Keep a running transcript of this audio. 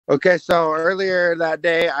Okay, so earlier that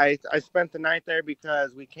day, I spent the night there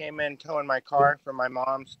because we came in towing my car from my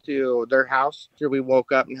mom's to their house. So we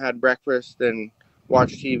woke up and had breakfast and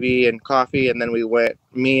watched TV and coffee, and then we went,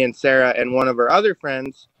 me and Sarah and one of our other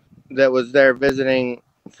friends that was there visiting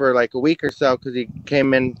for like a week or so because he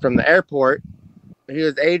came in from the airport. He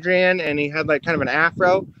was Adrian, and he had like kind of an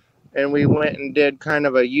afro, and we went and did kind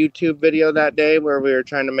of a YouTube video that day where we were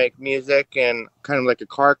trying to make music and kind of like a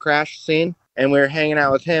car crash scene, and we were hanging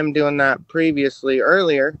out with him doing that previously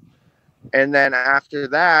earlier. And then after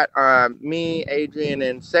that, me, Adrian,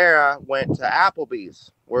 and Sarah went to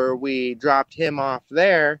Applebee's where we dropped him off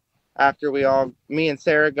there after me and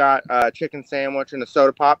Sarah got a chicken sandwich and a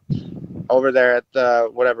soda pop over there at the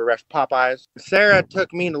whatever restaurant, Popeyes. Sarah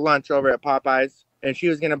took me to lunch over at Popeyes, and she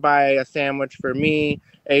was going to buy a sandwich for me,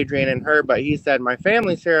 Adrian, and her, but he said, my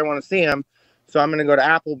family's here, I want to see him, so I'm going to go to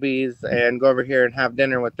Applebee's and go over here and have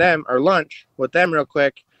dinner with them, or lunch with them real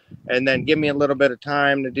quick, and then give me a little bit of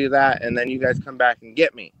time to do that, and then you guys come back and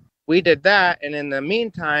get me. We did that, and in the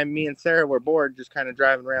meantime, me and Sarah were bored just kind of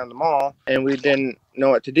driving around the mall, and we didn't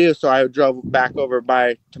know what to do, so I drove back over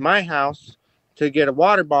to my house to get a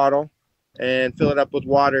water bottle and fill it up with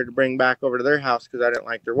water to bring back over to their house because I didn't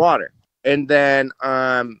like their water. And then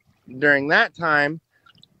during that time,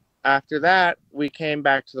 after that, we came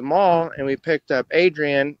back to the mall and we picked up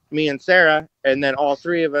Adrian, me and Sarah, and then all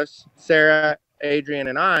three of us, Sarah, Adrian,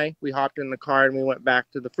 and I, we hopped in the car and we went back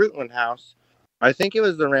to the Fruitland house. I think it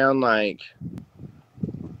was around like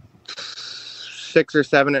 6 or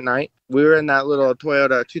 7 at night. We were in that little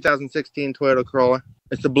 2016 Toyota Corolla.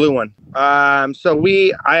 It's the blue one. So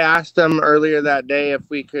I asked them earlier that day if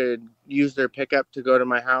we could use their pickup to go to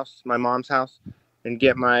my house, my mom's house, and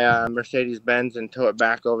get my Mercedes-Benz and tow it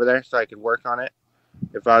back over there so I could work on it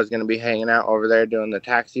if I was going to be hanging out over there doing the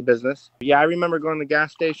taxi business. Yeah, I remember going to the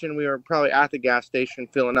gas station. We were probably at the gas station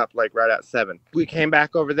filling up like right at 7. We came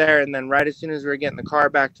back over there, and then right as soon as we were getting the car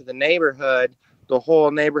back to the neighborhood, the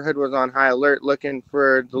whole neighborhood was on high alert looking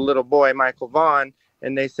for the little boy, Michael Vaughan,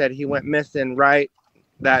 and they said he went missing right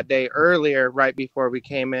that day earlier, right before we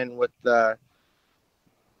came in with the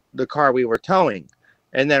car we were towing.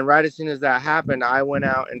 And then right as soon as that happened, I went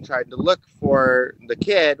out and tried to look for the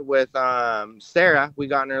kid with Sarah. We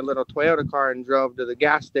got in her little Toyota car and drove to the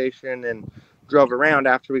gas station and drove around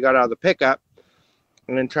after we got out of the pickup,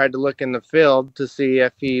 and then tried to look in the field to see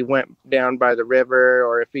if he went down by the river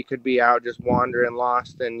or if he could be out just wandering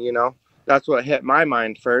lost. And, that's what hit my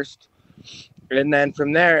mind first. And then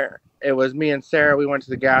from there, it was me and Sarah. We went to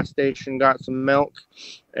the gas station, got some milk,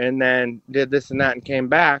 and then did this and that and came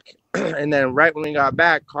back. And then right when we got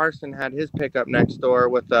back, Carson had his pickup next door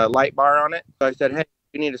with a light bar on it. So I said, hey,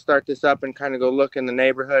 we need to start this up and kind of go look in the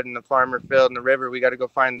neighborhood and the farmer field and the river. We got to go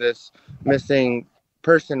find this missing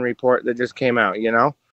person report that just came out,